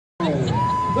with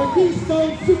the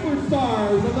Keystone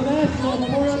Superstars of the National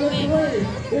Memorial Day Parade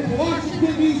in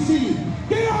Washington, D.C.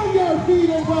 Get on your feet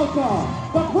and welcome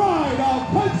the pride of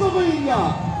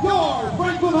Pennsylvania, your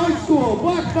Franklin High School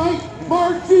Black Knight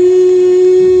Marching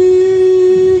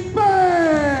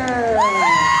Band!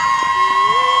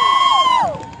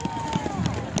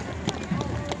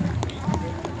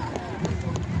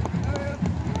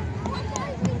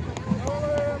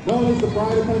 Known as the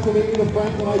pride of Pennsylvania, the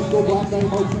Franklin High School Black Knight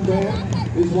Marching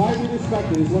Band is widely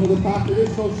respected as one of the top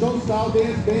traditional show-style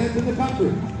dance bands in the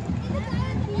country.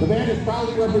 The band has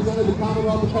proudly represented the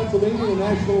Commonwealth of Pennsylvania in the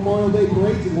National Memorial Day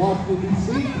Parades in Washington,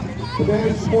 D.C. The band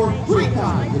has performed 3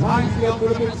 times in Heinz Field for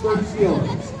the Pittsburgh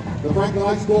Steelers. The Franklin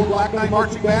High School Black Knight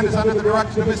Marching Band is under the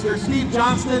direction of Mr. Steve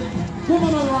Johnston. Give them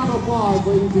another round of applause,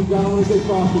 ladies and gentlemen, as they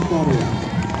cross the podium.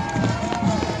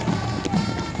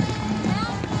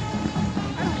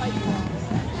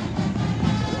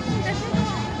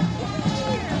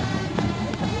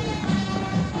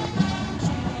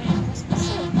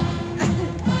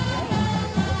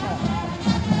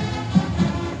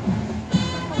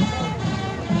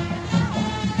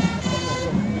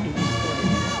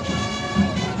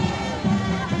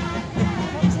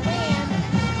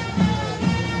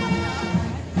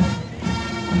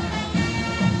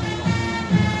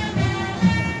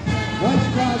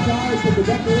 With the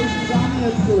decorations on the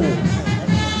instruments.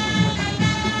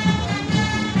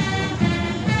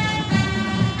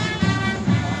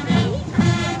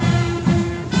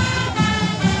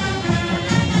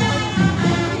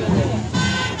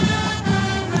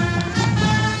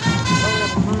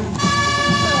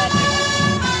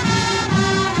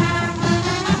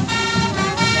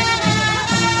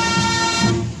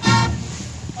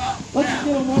 Let's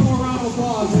give them one more round of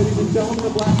applause, ladies and gentlemen, the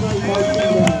Black Knight Marching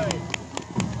Band.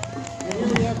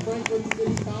 Franklin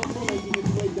City Council making its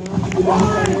way down to the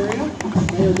downtown area.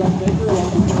 Mayor Doug Baker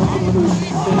along with council members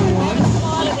standing line.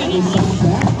 And his son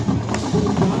Zach,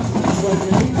 Steve Johnson, Fred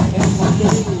Ray, and Mark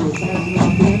Daly, who was passing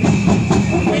out candy.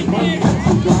 And Mike Martin,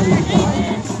 who's driving the car.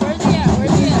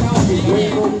 Where's he at? Council is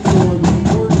waiting over for the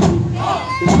majority.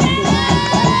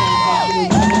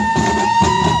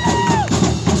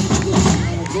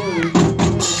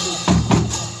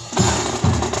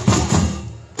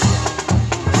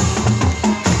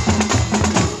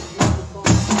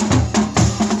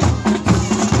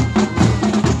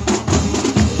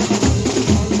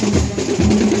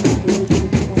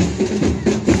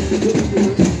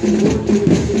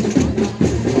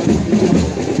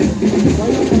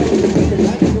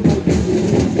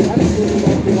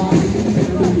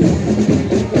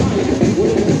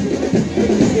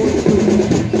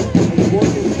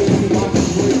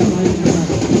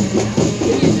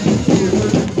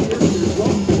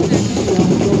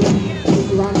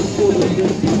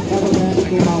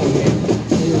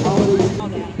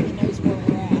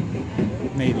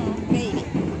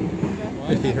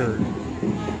 If he heard.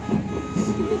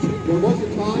 There was a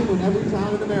time when every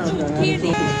town in America had its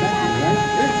own factory, right?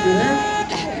 Rich, you there?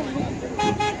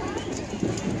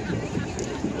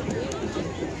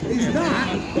 He's not.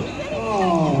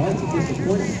 Oh, that's a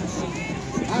disappointment.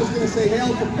 I was going to say hail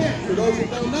to Pitt. For those that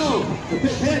don't know, the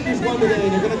Pitt Panthers won today,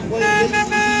 and they're going to play the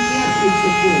ACC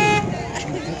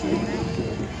Championship.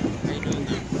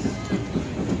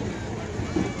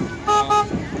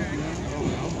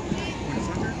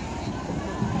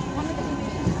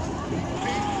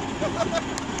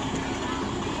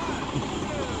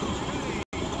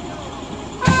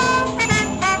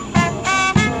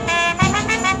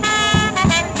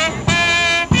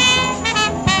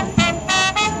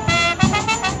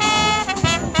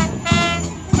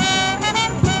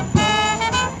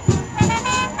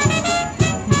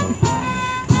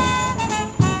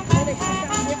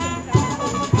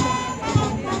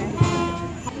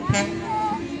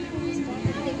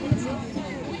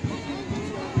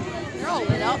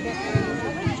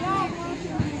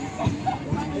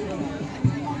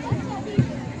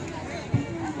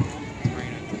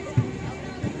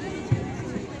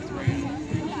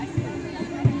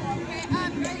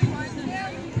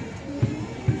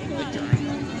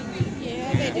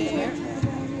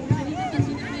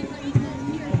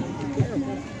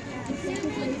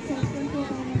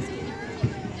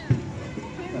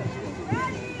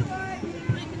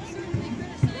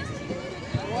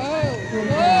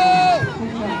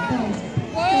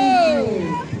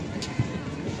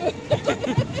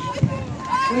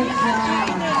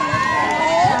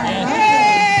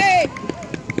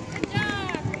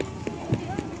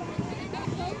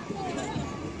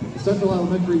 Central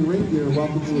Elementary Reindeer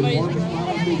welcome to the warmest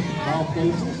mountain of all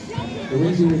places. The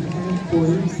reindeer is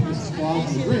transported Mrs.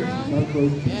 Claus and the Grinch, both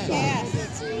those two sides.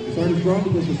 Start has grown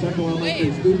because the Central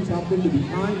Elementary students help them to be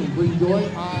kind and bring joy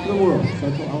to the world.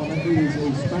 Central Elementary is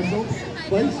a special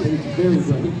place, and it's very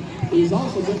great. It is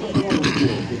also different from other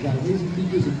schools. They've got amazing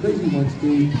teachers and crazy ones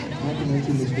too, not to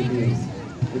mention Mr. Neal.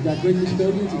 They've got great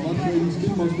custodians and lunch ladies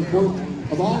too. Most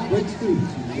important of all, great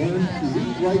students who learn to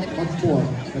read, write, much more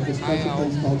at this special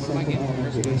place called Central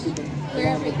Elementary. Let's give them a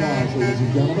round of applause, ladies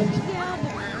and gentlemen.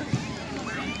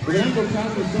 The Granville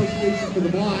County Association for the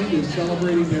Blind is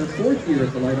celebrating their 4th year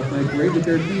at the Light Up Night Parade with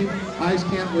their theme, Eyes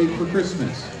Can't Wait for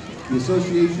Christmas. The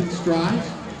association strives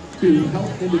to help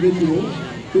individuals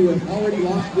who have already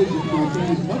lost vision to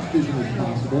retain as much vision as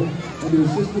possible and to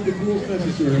assist with the tools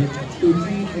necessary to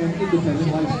achieve an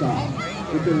independent lifestyle.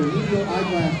 With their remedial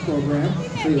eyeglass program,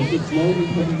 they assist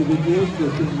low-income individuals to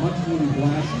obtain much-needed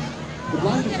glasses. The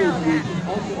Blind Association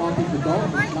also offers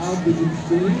adult and child vision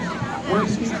screenings,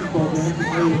 orientation programs in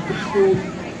areas preschool,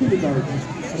 kindergarten,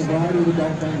 and a variety of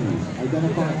adult venues,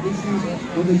 identifying issues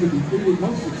when they can be treated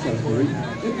most successfully,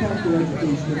 impact their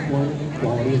education, employment, and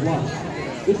quality of life.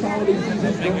 This holiday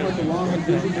season, don't let the loss of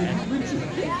vision make you richer.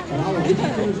 And our vision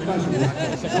care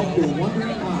specialists help your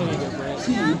wondering eyes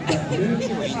see that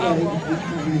miniature display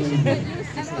in the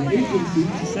agency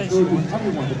encourages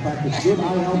everyone to practice good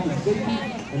eye health and safety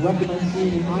and recommends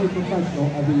seeing an eye professional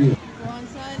every year.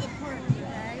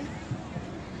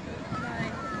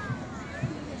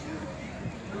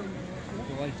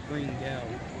 Green down.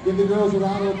 Give the girls a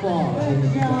round of applause.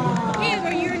 Hey,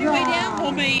 are you on your way down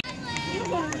for me?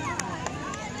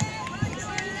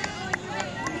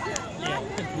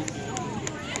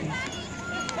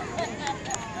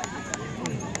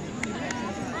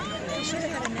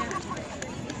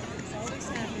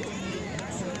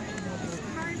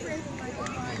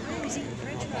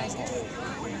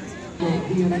 The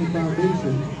DNA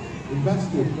Foundation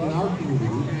invested in our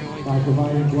community by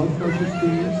providing blood pressure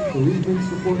screenings, bereavement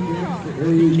support grants for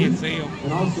area youth,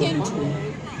 and also funding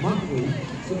monthly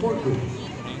support groups.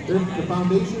 The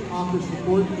foundation offers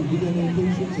support to DNA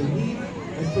patients in need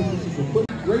and purchases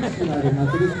equipment. Grace United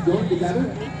Methodist joined together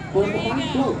for a combined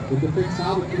float that depicts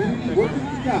how the community working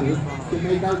together can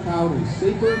make our town a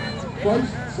safer,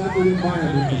 Christ-centered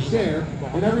environment to share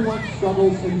in everyone's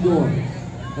struggles and joys.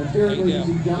 Let's hear it, ladies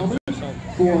and gentlemen,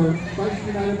 for Christ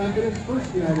United Methodist,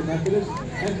 First United Methodist,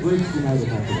 and Grace United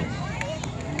Methodist.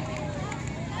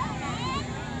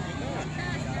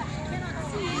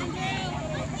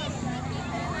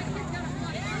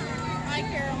 Hi,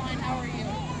 Caroline. How are you?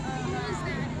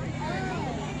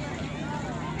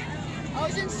 I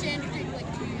was in Sandy Creek like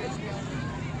 2 years ago.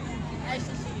 Nice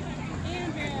to see you.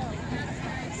 Andrew.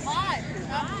 Hi.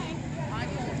 Hi.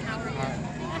 Michael. How are you?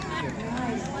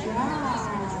 Nice job.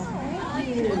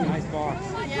 Thank you. Nice box.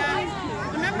 Yeah.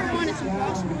 Number 1, it's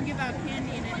impossible to give out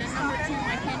candy, and then number 2,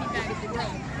 my candy bag is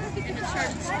broke, and it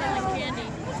started spilling candy.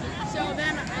 So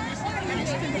then I just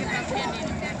couldn't give out candy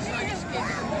anymore, so I just gave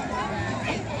it to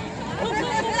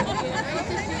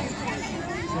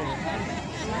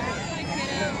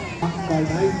By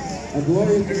night, a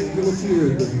glorious angel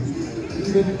appeared,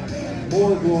 even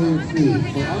more glorious news.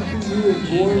 For unto you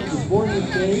is born this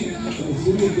day in the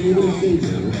city of David a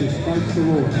Savior, which is Christ the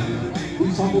Lord.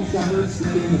 These humble shepherds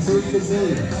became the first of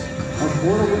millions of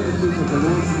mortal witnesses of the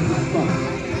Lord Jesus Christ.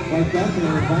 Like that, they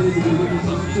are invited to be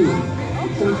witnesses too. The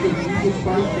Church of Jesus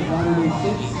Christ of Latter-day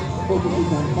Saints focuses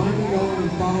on finding, knowing,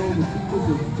 and following the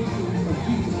teachings of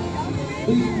Jesus.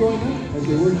 Please join them as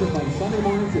they worship on Sunday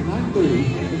mornings at 9:30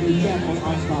 in their chapel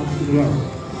on Thompson Road.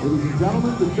 Ladies and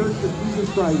gentlemen, the Church of Jesus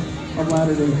Christ of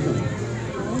Latter-day Saints.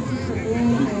 Thank you for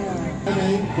being here.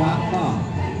 MMA.com.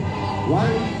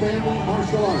 Riley Family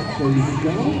Martial Arts, ladies and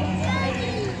gentlemen.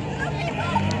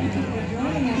 Thank you for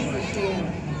joining us this year.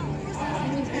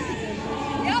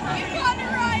 Yep, you got it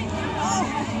right.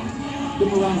 Give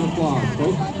them a round of applause,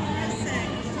 folks.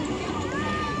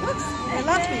 Oops, I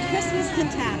lost my Christmas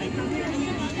cantata.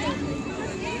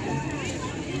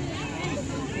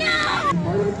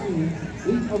 Part of the team,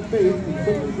 Leap of Faith and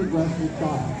quickly progress your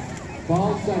child.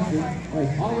 Fall session has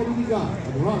already begun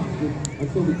and runs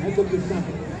until the end of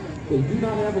December. They do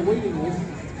not have a waiting list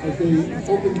as they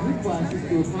open new classes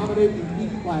to accommodate and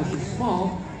keep classes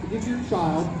small to give your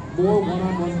child more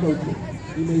one-on-one coaching.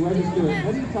 You may register at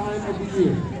any time of the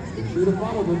year. Be sure to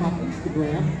follow them on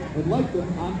Instagram and like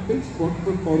them on Facebook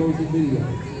for photos and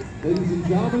videos. Ladies and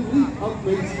gentlemen, Leap of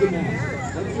Faith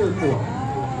Gymnastics. Let's hear it for them.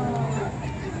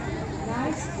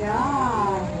 Nice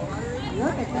job.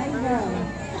 Look at that go.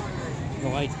 The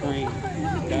light's green.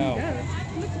 Go.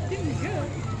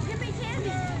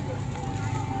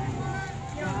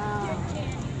 Wow.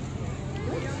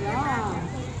 Good job.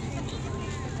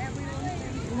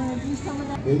 You want to do some of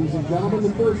that? Ladies and gentlemen,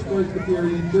 the First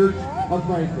Presbyterian Church of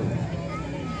Franklin.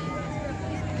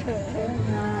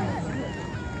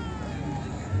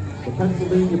 The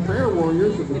Pennsylvania Prayer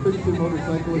Warriors of the Christian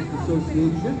Motorcyclist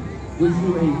Association wish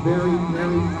you a very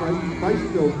Merry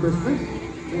Christ-filled Christmas.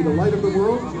 May the light of the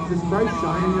world, Jesus Christ,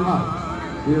 shine in your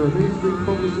heart. We are a ministry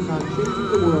focusing on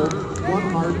changing the world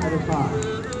one heart at a time.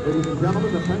 Ladies and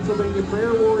gentlemen, the Pennsylvania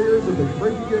Prayer Warriors of the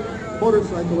Christian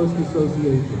Motorcyclist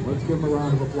Association. Let's give them a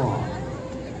round of applause.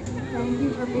 Thank you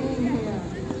for being here.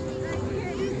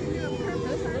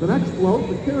 The next float,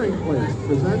 the Caring Place,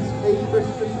 presents a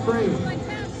Christmas train.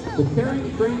 The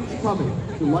Caring Train's coming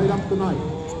to light up the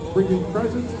night, bringing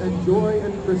presents and joy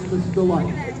and Christmas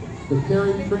delight. The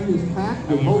Caring Train is packed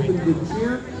with hope and good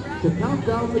cheer to count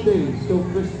down the days till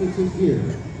Christmas is here.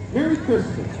 Merry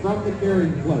Christmas from the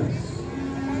Caring Place.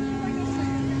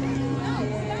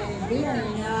 Very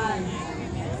nice.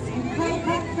 And Clay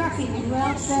Puck Trucking who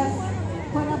helped us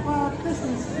put up our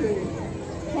Christmas tree.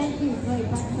 Thank you, Clay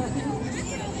Puck Trucking.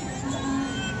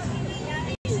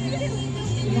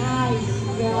 Nice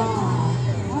job.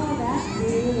 Oh, that's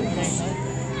beautiful.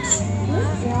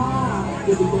 Good job.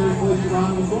 Give the Caring Place a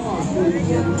round of applause, ladies and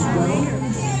gentlemen.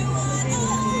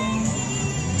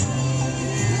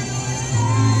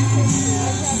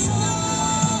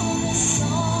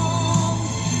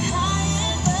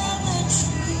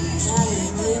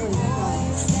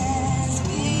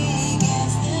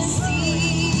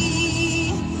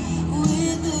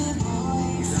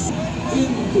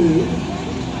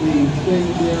 The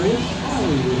staged area,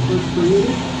 was first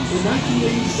created in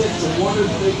 1986 at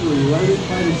Waters Bakery right in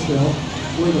Titusville,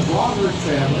 where the Broadhurst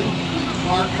family,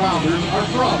 Clark founders, are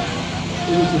from.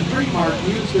 It is a trademark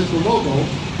used as the logo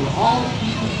for all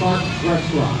Eaton Park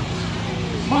restaurants.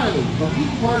 Smiley from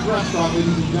Eaton Park Restaurant,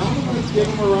 ladies and gentlemen, let's give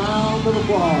them a round of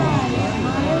applause.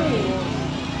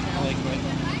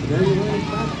 There you go,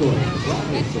 Fast Boy.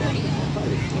 Broadhurst family,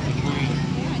 Titusville.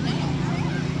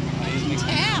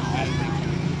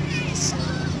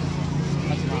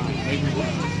 That's my favorite one.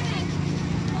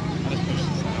 I just pushed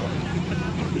it out.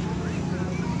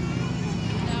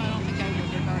 No, I don't think I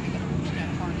would have already pushed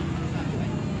that part in.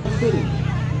 City.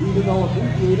 Even though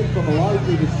abbreviated from a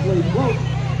larger display float,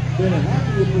 they're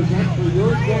happy to present for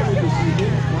your enjoyment this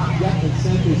evening, not yet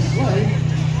incentive sleigh,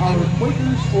 our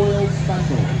Quakers Oil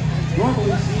Special,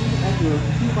 normally seen at your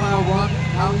 2-mile run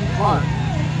County Park.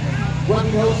 When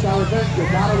we host our event,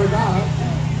 Regatta,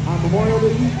 on Memorial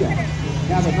Day weekend.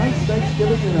 Have a nice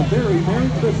Thanksgiving and a very Merry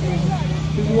Christmas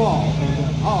to you all,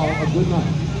 and all a good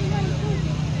night.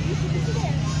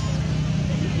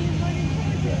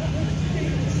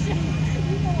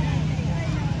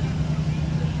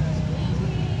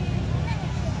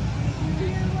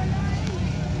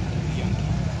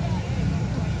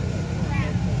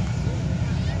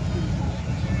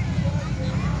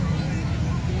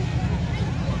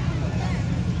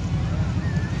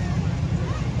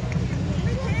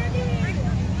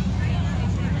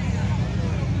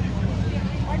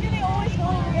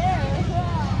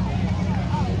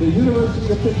 The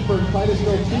University of Pittsburgh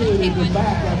Titusville cheerleaders are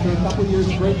back after a couple years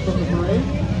break from the parade.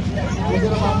 We'll get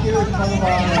them up here in front of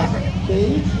our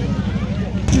stage.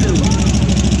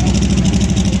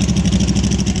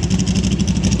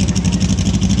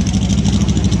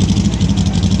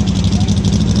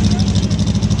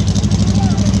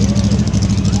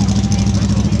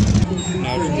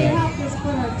 They helped us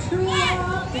put our tree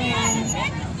up and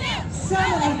so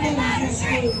many things this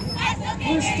week.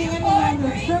 We're standing on the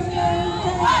trailer.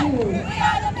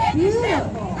 Thank you. Beautiful.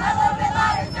 A little bit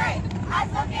louder, 3. I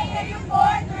still can't hear you. 4,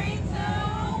 3, 2,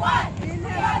 1.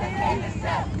 We are the Kansas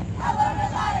City. A little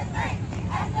bit louder, 3.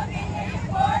 I still can't hear you.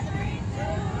 4, 3, 2,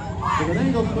 1. The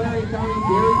Venango Clary County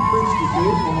Dairy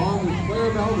Priestesses, along with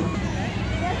Clarabelle.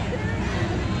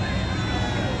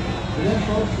 And then,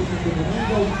 folks, this is the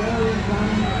Venango Clary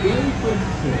County Dairy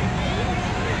Priestesses.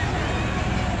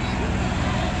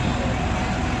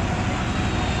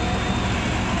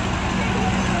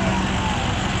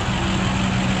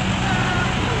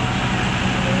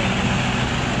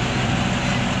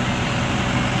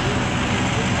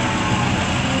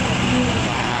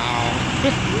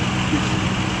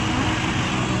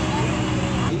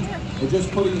 We're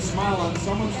just putting a smile on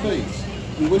someone's face.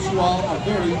 We wish you all a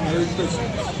very Merry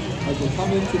Christmas. As we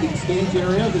come into the stage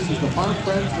area, this is the Farm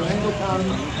Friends Venango County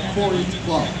 4-H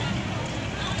Club.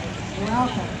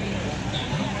 Welcome.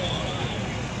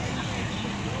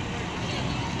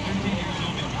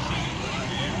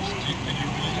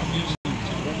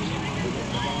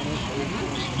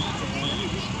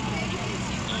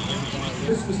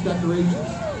 Christmas decorations,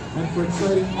 and for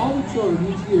exciting all the children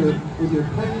each year with your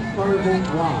Penny Carnival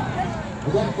Ride.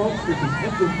 Again, folks, this is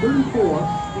Engine 34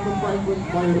 from the Franklin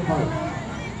Fire Department.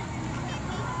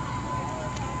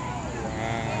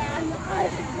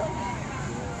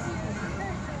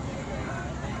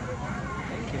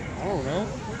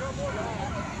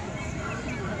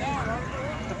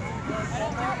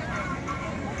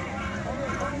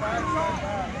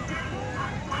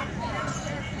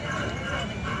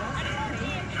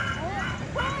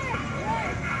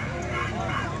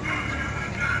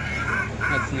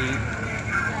 That's neat.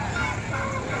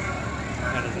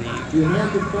 That is neat. The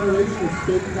American Federation of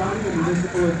State, County, and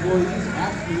Municipal Employees,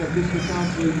 AFSCME of District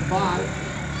Council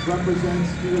 85, represents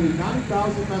nearly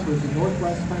 9,000 members in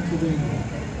Northwest Pennsylvania.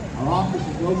 Our office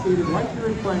is located right here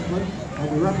in Franklin,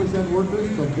 and we represent workers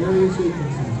from various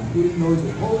agencies, including those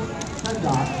at Hope,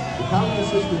 PennDOT, the County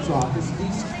Assistance Office,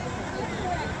 East.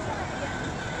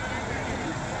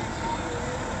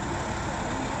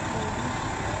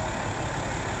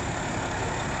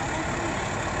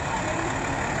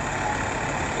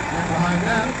 And behind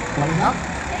them, coming up,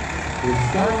 is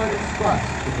Starlight Express,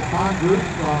 the Baton Group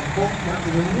from Hope,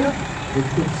 Pennsylvania, which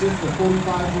consists of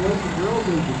 45 boys and girls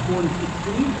ages 4 to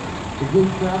 16. The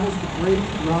group travels to parades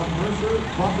throughout Mercer,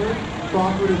 Butler,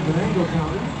 Crawford, and Venango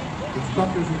counties.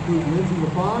 Instructors include Lindsay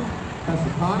LaFawn, Tessa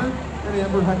Connor, and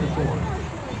Amber Heckerthorn.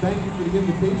 Thank you for the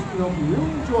invitation. We hope you really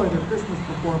enjoy their Christmas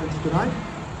performance tonight.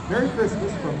 Merry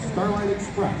Christmas from Starlight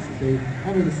Express. They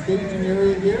enter the staging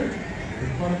area here in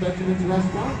front of Benjamin's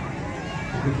Restaurant.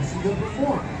 And we can see them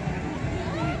perform.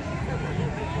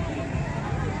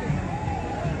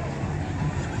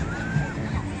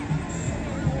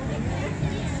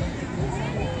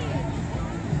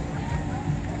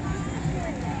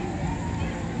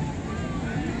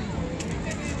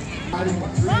 Riding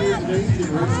 3 years of age and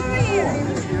racing before.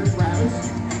 This year, Travis,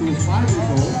 who is 5 years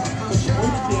old, took the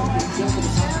Oaks Championship for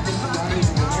the Competition Riders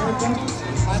in America,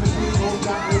 and simultaneously old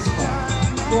got race car.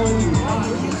 Scoring he was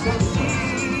honored in second place.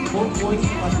 Both boys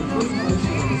collected first place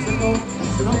in the Pacifico and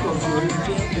Sunoco Series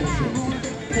championships.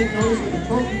 Take notice of the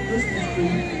trophy Christmas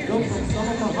tree built from some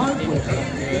of the hardware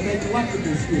that they collected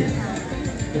this year.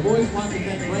 The boys want to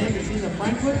thank Grand Casino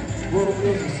Franklin, Roto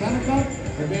Fields of Seneca,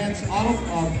 Advanced Auto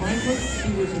of Franklin,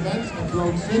 Seavers Events of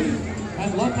Grove City,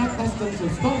 and Love Nut Customs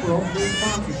of Stoneborough for their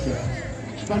sponsorship.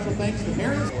 Special thanks to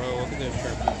parents. Whoa, look at this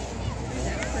shirt.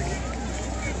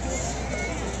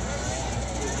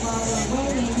 While we're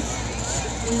waiting,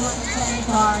 we want to thank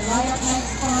our Liarpack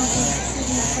sponsors,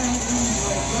 City of Franklin,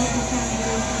 the Global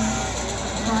Foundation,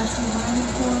 Marcy Mining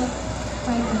Corps,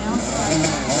 Franklin Outside,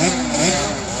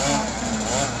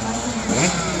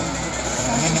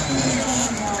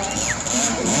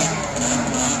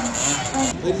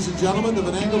 Ladies and gentlemen, the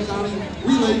Venango County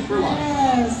Relay for Life.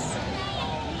 Yes.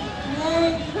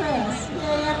 Merry Chris.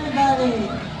 Yay, everybody.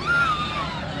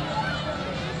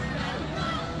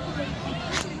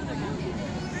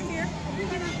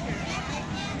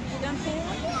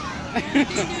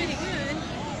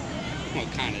 Well,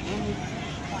 kind of.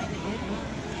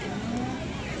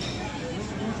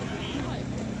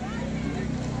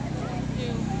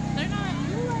 They're not.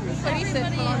 What he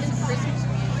said, put on some Christmas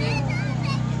music. I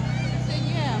said,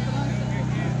 yeah, put on some.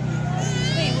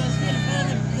 Wait, want to sit in front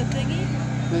of the thingy?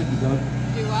 Thank you, Doug.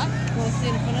 Do what? Want to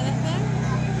sit in front of that thing?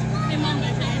 Hey, Mom,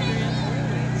 there's Andrea.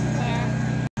 Where?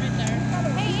 Right there.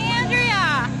 Hey,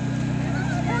 Andrea!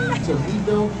 So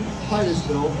Meadville,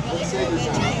 Titusville, and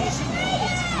Sagertown.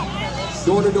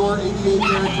 Door-to-door 88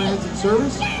 paratransit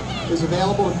service is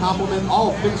available to complement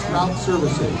all fixed route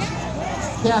services.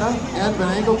 CATA and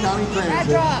Venango County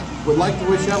Transit would like to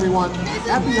wish everyone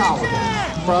happy holidays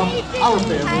from our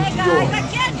family to yours.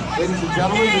 Ladies and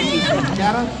gentlemen, this is the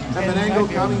CATA and Venango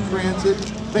County Transit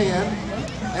Band,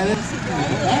 and in the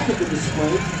back of the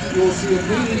display, you will see a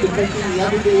painting depicting the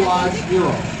everyday lives hero.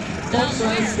 Hope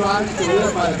Center strives to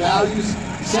live by values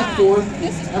set forth in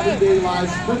everyday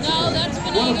lives principles,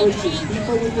 one of which is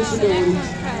people with disabilities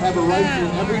have a right to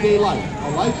an everyday life, a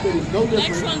life that is no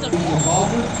different from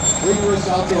involvement, rigorous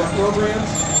outdoor programs,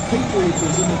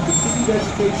 patriotism, and continued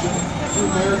education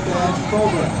through Merit Badge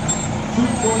programs.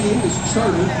 Troop 28 is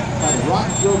chartered by the Rock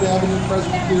Grove Avenue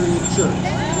Presbyterian Church.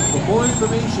 For more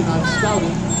information on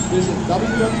scouting, visit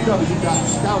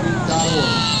www.scouting.org.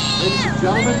 Ladies and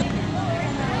gentlemen,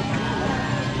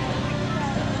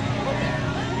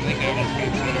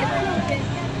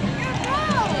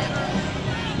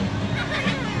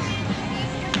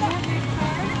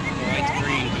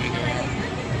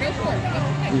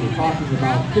 we were talking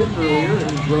about Pitt earlier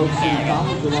and Grove City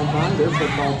College alumni, their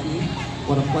football team,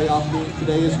 won a playoff game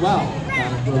today as well,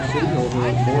 down in Grove City over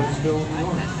in Morrisville, New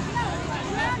York.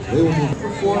 They will be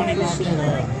performed for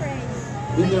Santa.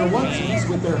 In their onesies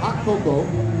with their hot cocoa,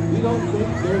 we don't think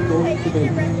they're going to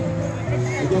make it.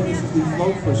 Again, this is the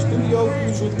float for Studio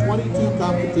Fusion 22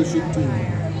 competition team.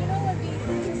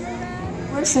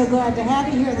 We're so glad to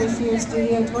have you here this year,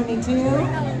 Studio 22.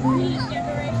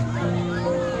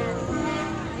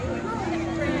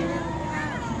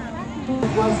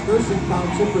 Northwest Nursing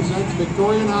Council presents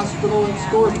Victorian Hospital and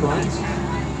Storefronts.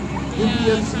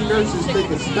 UPMC nurses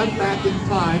take a step back in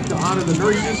time to honor the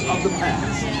nurses of the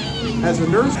past. As a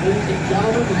nurse, ladies and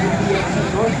gentlemen, the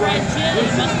UPMC Northwest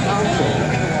Nursing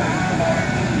Council.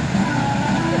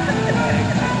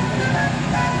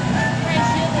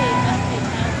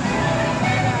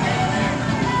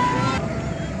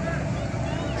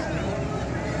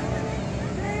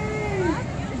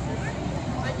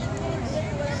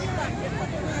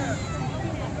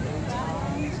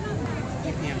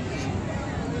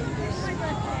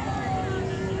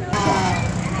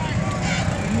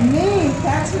 Neat,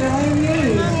 that's really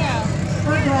neat.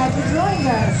 We're glad you joined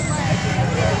us.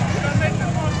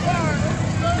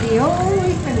 The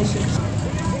only finishing.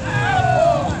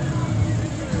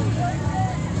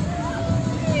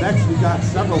 Next, we got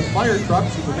several fire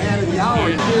trucks as the man of the hour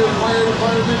here, Fire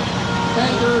Department,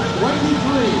 Tanker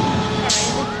 23.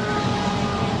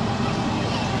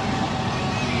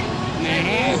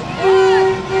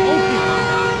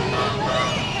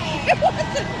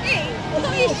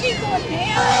 She's going down.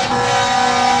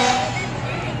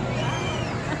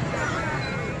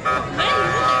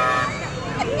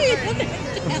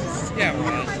 Yeah,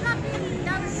 right.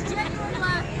 That was genuine.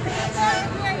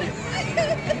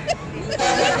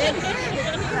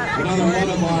 Another one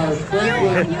of our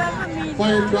Franklin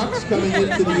fire trucks coming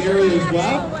into the area as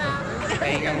well.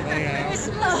 Hey, you gotta lay out. It's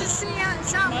nice to see out in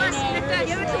Southwest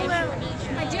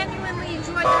I genuinely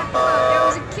enjoyed that club. There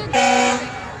was a kid there.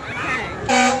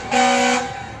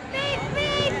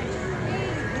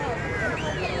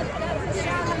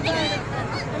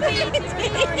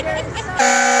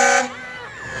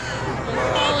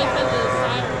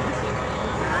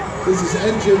 This is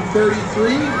engine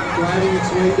 33 driving its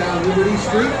way down Liberty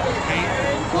Street,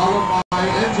 followed by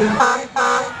engine 500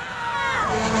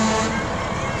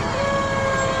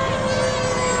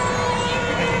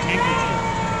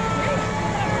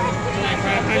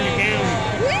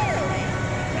 gallons.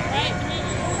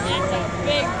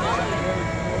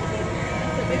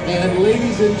 and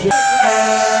ladies and gentlemen.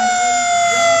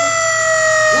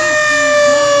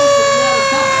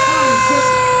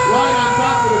 Right on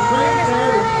top of the crane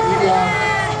there, the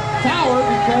tower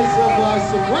because of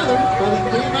some weather, but he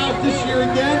came out this year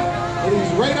again, and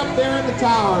he's right up there in the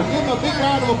tower. Give him a big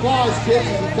round of applause, kids,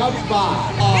 as he comes by.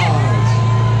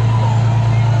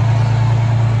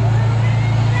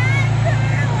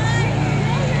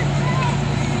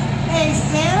 Hey,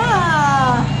 Santa!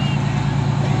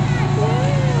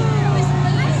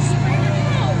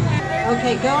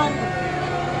 Okay, go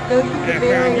through the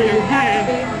barrier. You have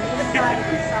to be on the side of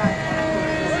the side.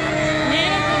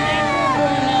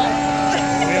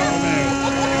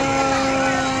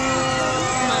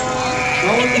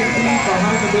 Going to be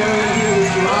behind the barrier here is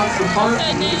surrounds the park.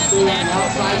 You need to stay on the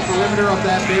outside perimeter of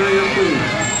that barrier, please.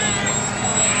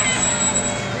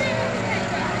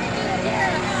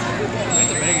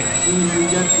 As soon as we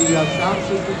get the sound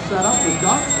system set up, we're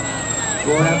done.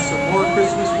 We'll have some more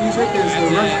Christmas music as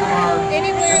the rest of our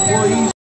employees